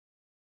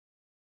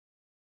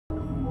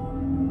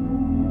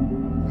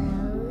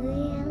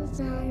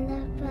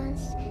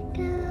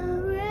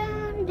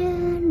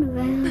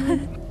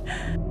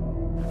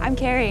I'm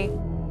Carrie.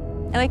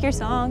 I like your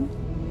song.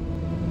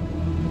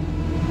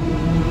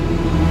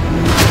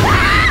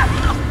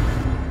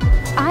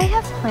 I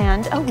have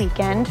planned a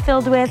weekend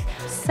filled with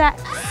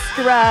sex,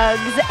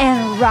 drugs,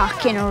 and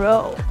rock and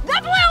roll.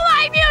 The Blue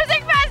Light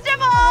Music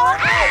Festival!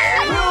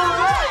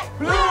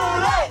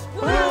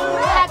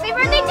 Happy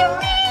birthday to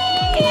me!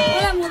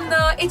 Hola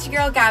mundo, it's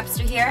your girl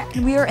Gabster here.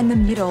 And we are in the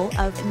middle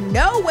of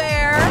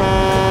nowhere.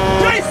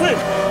 Jason!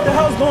 What the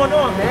hell's going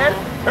on, man?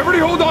 Everybody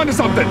hold on to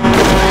something!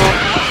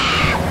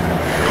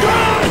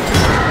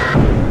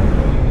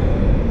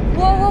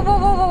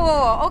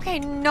 Whoa. Okay,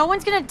 no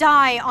one's gonna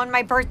die on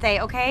my birthday,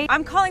 okay?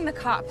 I'm calling the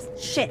cops.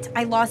 Shit,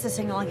 I lost the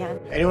signal again.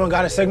 Anyone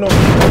got a signal?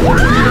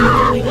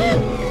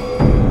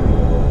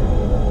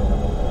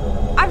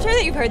 I'm sure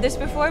that you've heard this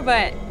before,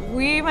 but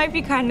we might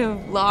be kind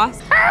of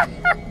lost.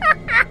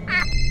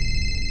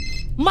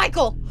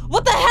 Michael,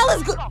 what the hell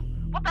is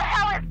What the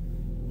hell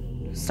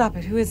is... Stop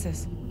it, who is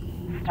this?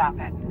 Stop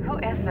it. Who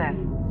is this?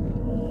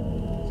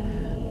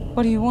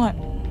 What do you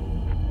want?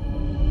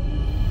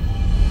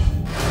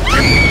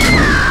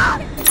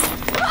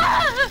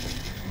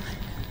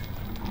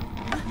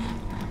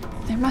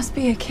 There must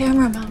be a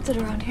camera mounted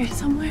around here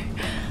somewhere.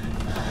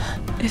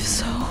 If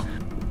so,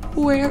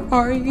 where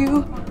are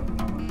you?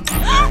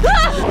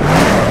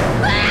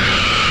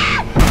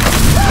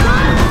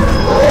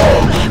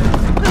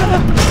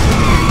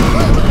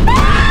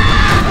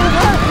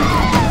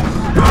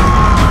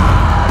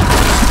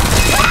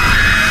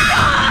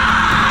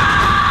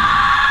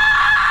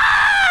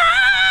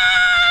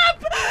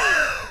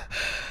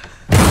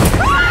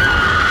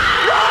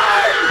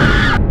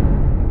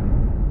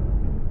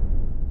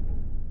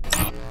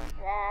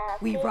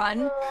 We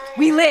run,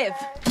 we live.